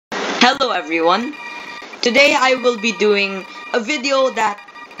Hello everyone. Today I will be doing a video that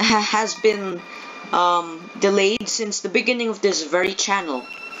has been delayed since the beginning of this very channel.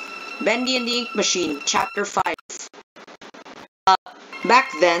 Bendy and the Ink Machine, Chapter 5.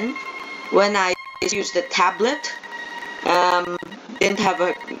 Back then, when I used the tablet, didn't have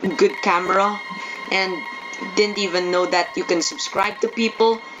a good camera, and didn't even know that you can subscribe to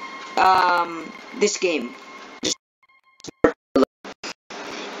people, this game.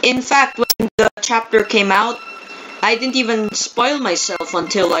 In fact, when the chapter came out, I didn't even spoil myself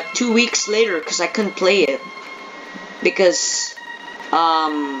until like 2 weeks later because I couldn't play it. Because,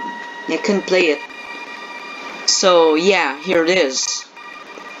 I couldn't play it. So, yeah, here it is.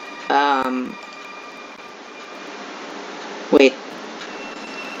 Wait.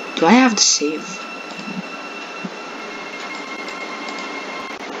 Do I have the save?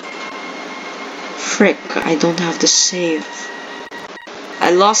 Frick, I don't have the save. I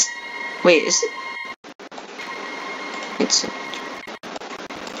lost. Wait, is it? It's.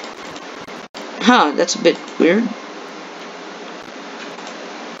 Huh, that's a bit weird.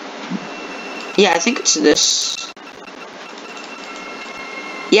 Yeah, I think it's this.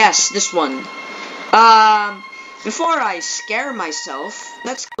 Yes, this one. Before I scare myself,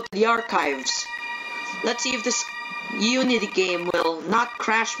 let's go to the archives. Let's see if this Unity game will not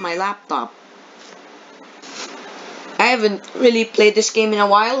crash my laptop. I haven't really played this game in a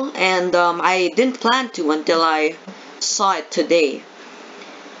while, and I didn't plan to until I saw it today.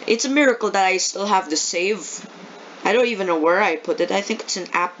 It's a miracle that I still have the save. I don't even know where I put it. I think it's in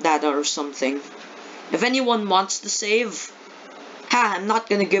app data or something. If anyone wants the save, I'm not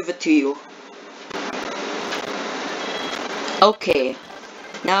gonna give it to you. Okay,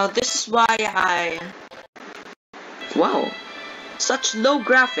 now this is why Wow, such low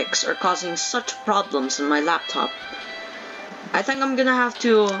graphics are causing such problems on my laptop. I think I'm gonna have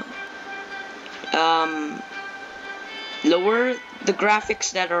to lower the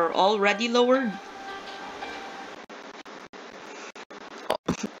graphics that are already lowered.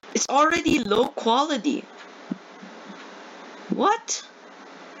 It's already low quality. What?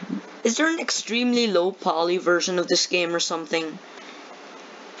 Is there an extremely low poly version of this game or something?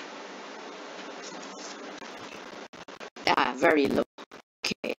 Ah, very low.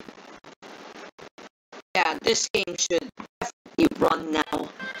 Okay. Yeah, this game should definitely run now.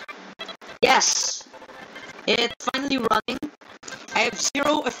 Yes! It's finally running. I have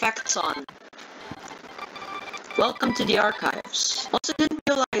 0 effects on. Welcome to the archives. Also didn't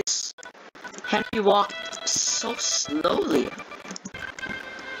realize Henry walked so slowly.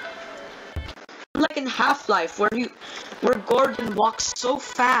 Like in Half-Life, where Gordon walks so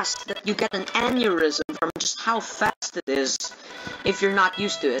fast that you get an aneurysm from just how fast it is if you're not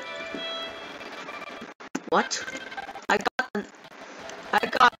used to it. What? I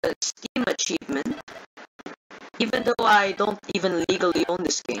got a Steam achievement, even though I don't even legally own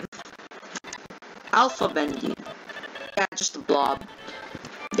this game. Alpha Bendy. Yeah, just a blob.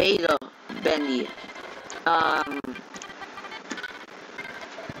 Beta Bendy.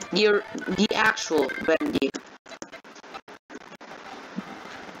 The actual Bendy.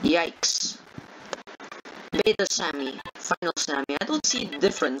 Yikes. Beta Sammy. Final Sammy. I don't see the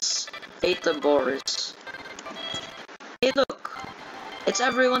difference. Beta Boris. Hey look. It's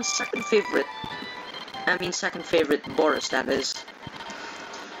everyone's second favorite. I mean second favorite Boris, that is.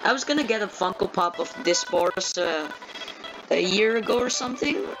 I was gonna get a Funko Pop of this Boris a year ago or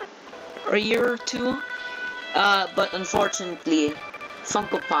something. Or a year or two. But unfortunately,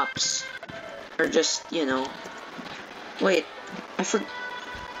 Funko Pops are just, you know. Wait, I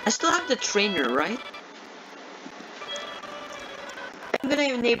still have the trainer, right? I'm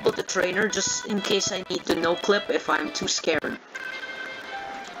gonna enable the trainer just in case I need to no clip if I'm too scared.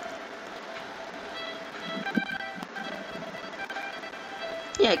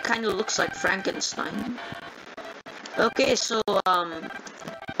 Yeah, it kind of looks like Frankenstein. Okay, so,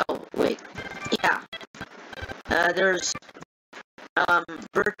 oh, wait. Yeah. There's,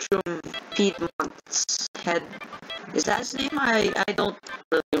 Bertram Piedmont's head. Is that his name? I don't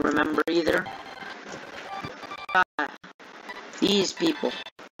really remember either. These people.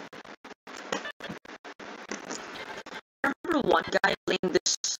 I remember one guy playing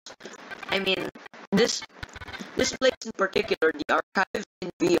this, this place in particular, the archives in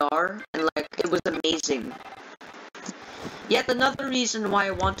VR, and like, it was amazing. Yet another reason why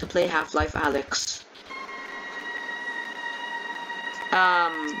I want to play Half-Life Alyx.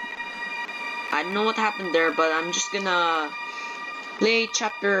 I don't know what happened there, but I'm just gonna play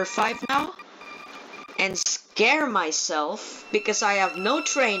chapter 5 now and scare myself because I have no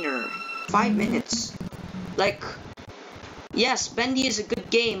trainer. 5 minutes. Like, Yes, Bendy is a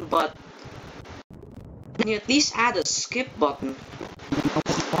good game, but can you at least add a skip button?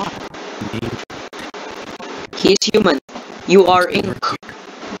 He's human. You are ink.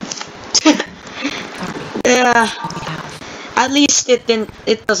 Yeah. At least it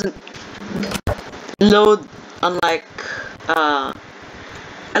doesn't load unlike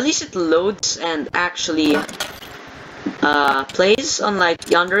at least it loads and actually plays unlike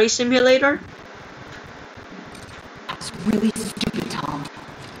Yandere Simulator. It's really stupid, Tom.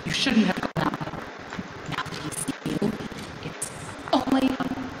 You shouldn't have gone out. Now that he's healed, it's only a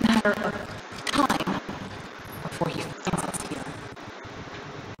matter of time before he finds us here.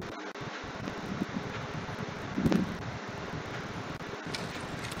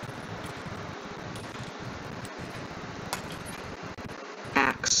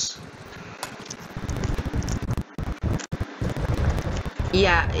 Axe.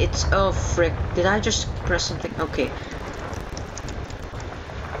 Yeah, it's oh frick. Did I just press something? Okay.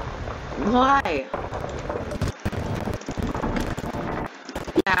 Why?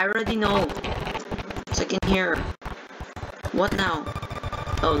 Yeah, I already know. It's like in here. What now?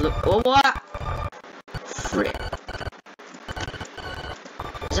 Oh look. Oh what? Frick.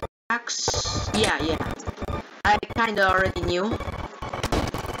 Is that axe? Yeah. I kinda already knew.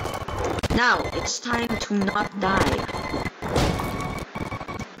 Now, it's time to not die.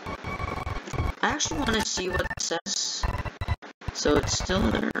 I actually want to see what it says. So it's still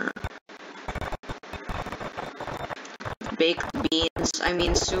there. Baked beans, I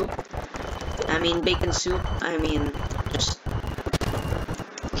mean soup. I mean bacon soup. I mean just...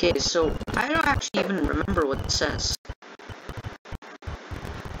 Okay, so I don't actually even remember what it says.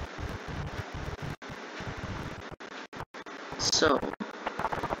 So...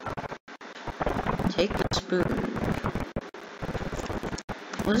 Take the spoon.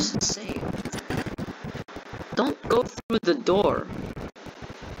 What does it say? Don't go through the door.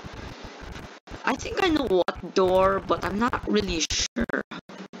 I think I know what door, but I'm not really sure.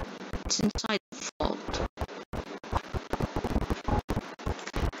 It's inside the vault.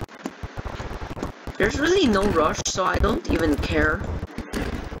 There's really no rush, so I don't even care.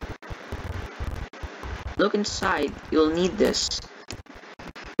 Look inside. You'll need this.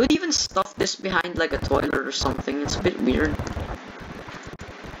 Could even stuff this behind like a toilet or something. It's a bit weird.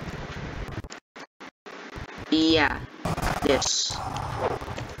 Yeah, this.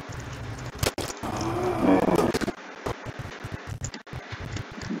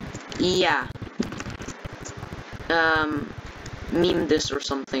 Yeah. Meme this or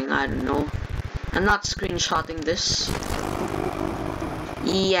something. I don't know. I'm not screenshotting this.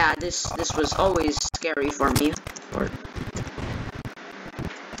 Yeah, this was always scary for me.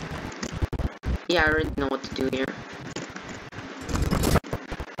 Yeah, I already know what to do here.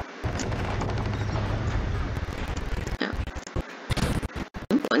 Yeah.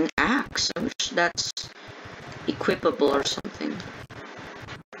 Ooh, an axe. I wish that's equipable or something.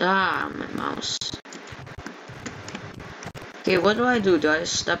 Ah, my mouse. Okay, what do I do? Do I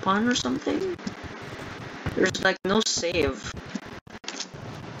step on or something? There's like no save.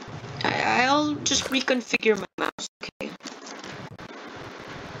 I'll just reconfigure my mouse. Okay.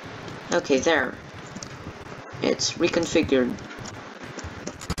 Okay, there. It's reconfigured.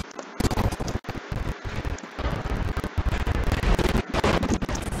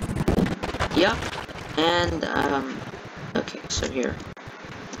 Yep. And, okay, so here.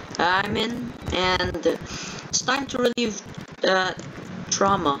 I'm in, and it's time to relieve,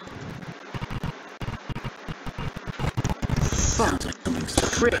 trauma. Fuck.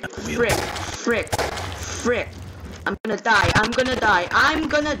 Frick. I'm gonna die. I'm gonna die. I'm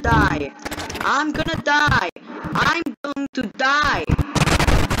going to die. I'm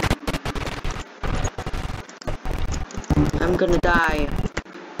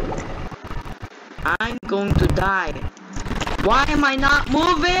going to die. Why am I not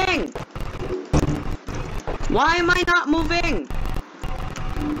moving?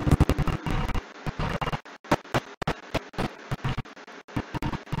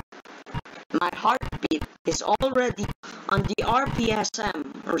 My heartbeat is already on the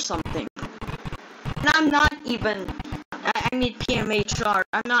RPSM or something. And I'm not even, I need PMHR.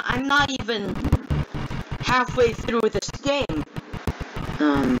 I'm not even halfway through this game.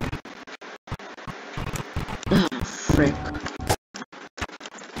 Oh, frick.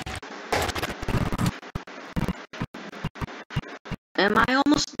 Am I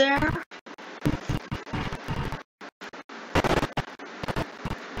almost there?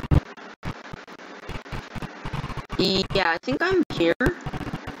 Yeah, I think I'm here.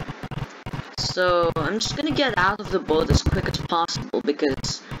 So, I'm just gonna get out of the boat as quick as possible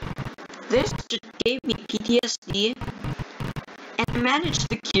because this just gave me PTSD managed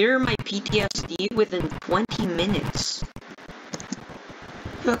to cure my PTSD within 20 minutes.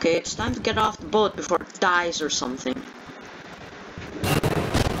 Okay, it's time to get off the boat before it dies or something.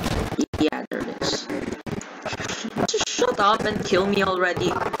 Yeah, there it is. Just shut up and kill me already.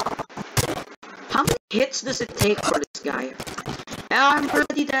 How many hits does it take for this guy? I'm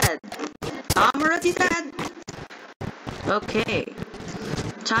already dead. I'm already dead. Okay.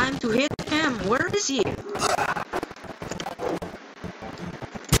 Time to hit him. Where is he?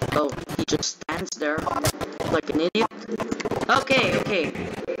 Oh, he just stands there like an idiot. Okay, okay.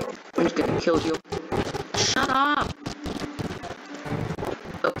 I'm just gonna kill you. Shut up.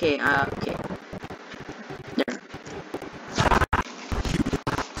 Okay, okay. There.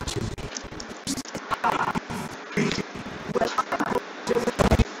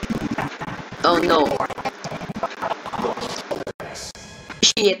 Oh no.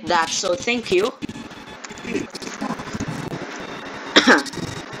 Appreciate that, so thank you.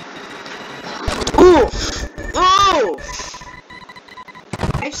 Oof! Oof!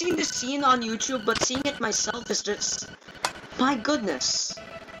 I've seen this scene on YouTube, but seeing it myself is just... My goodness.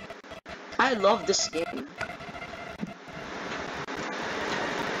 I love this game.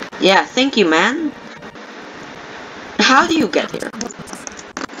 Yeah, thank you, man. How do you get here?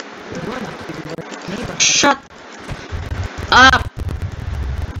 Shut up!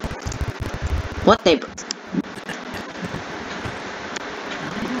 What neighbor?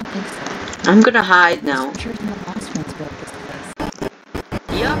 I'm gonna hide now.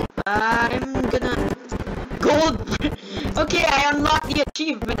 Yup, I'm gonna... Gold! Okay, I unlocked the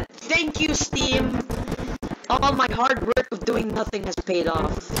achievement. Thank you, Steam. All my hard work of doing nothing has paid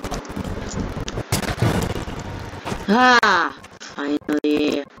off. Ah,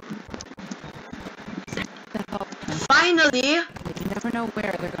 finally. Finally! You never know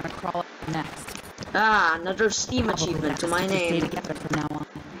where they're gonna crawl up next. Ah, another Steam achievement to my Stay name. together from now on.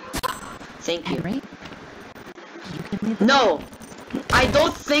 Thank you. Henry, you can leave. No! I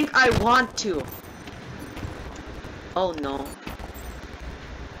don't think I want to. Oh no.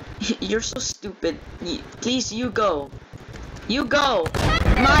 You're so stupid. Please, you go. You go!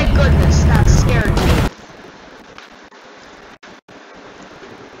 My goodness, that scared me.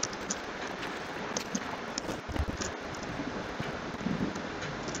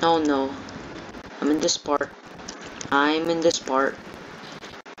 Oh no. I'm in this part. I'm in this part.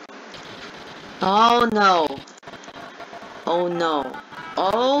 Oh no. Oh no.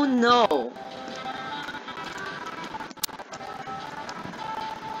 Oh no.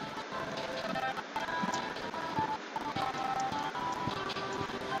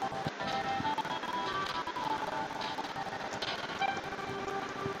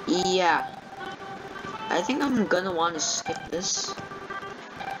 Yeah. I think I'm gonna want to skip this.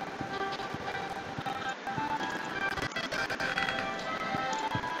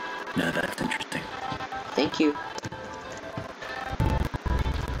 No, that's interesting. Thank you.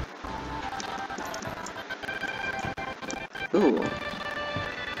 Ooh.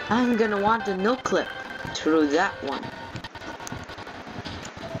 I'm gonna want the no clip through that one.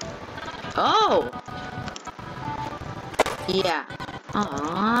 Oh! Yeah.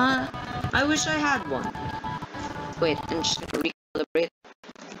 Aww. I wish I had one. Wait, I'm just gonna recalibrate.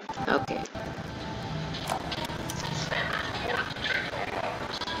 Okay.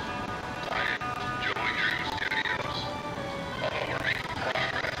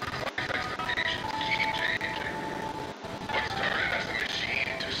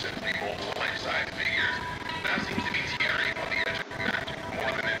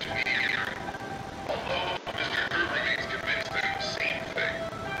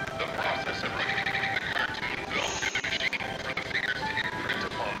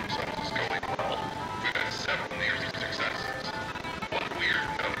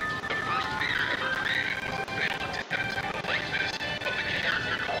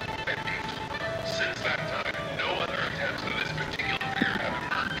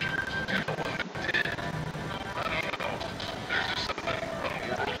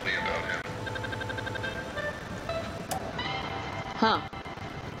 Huh.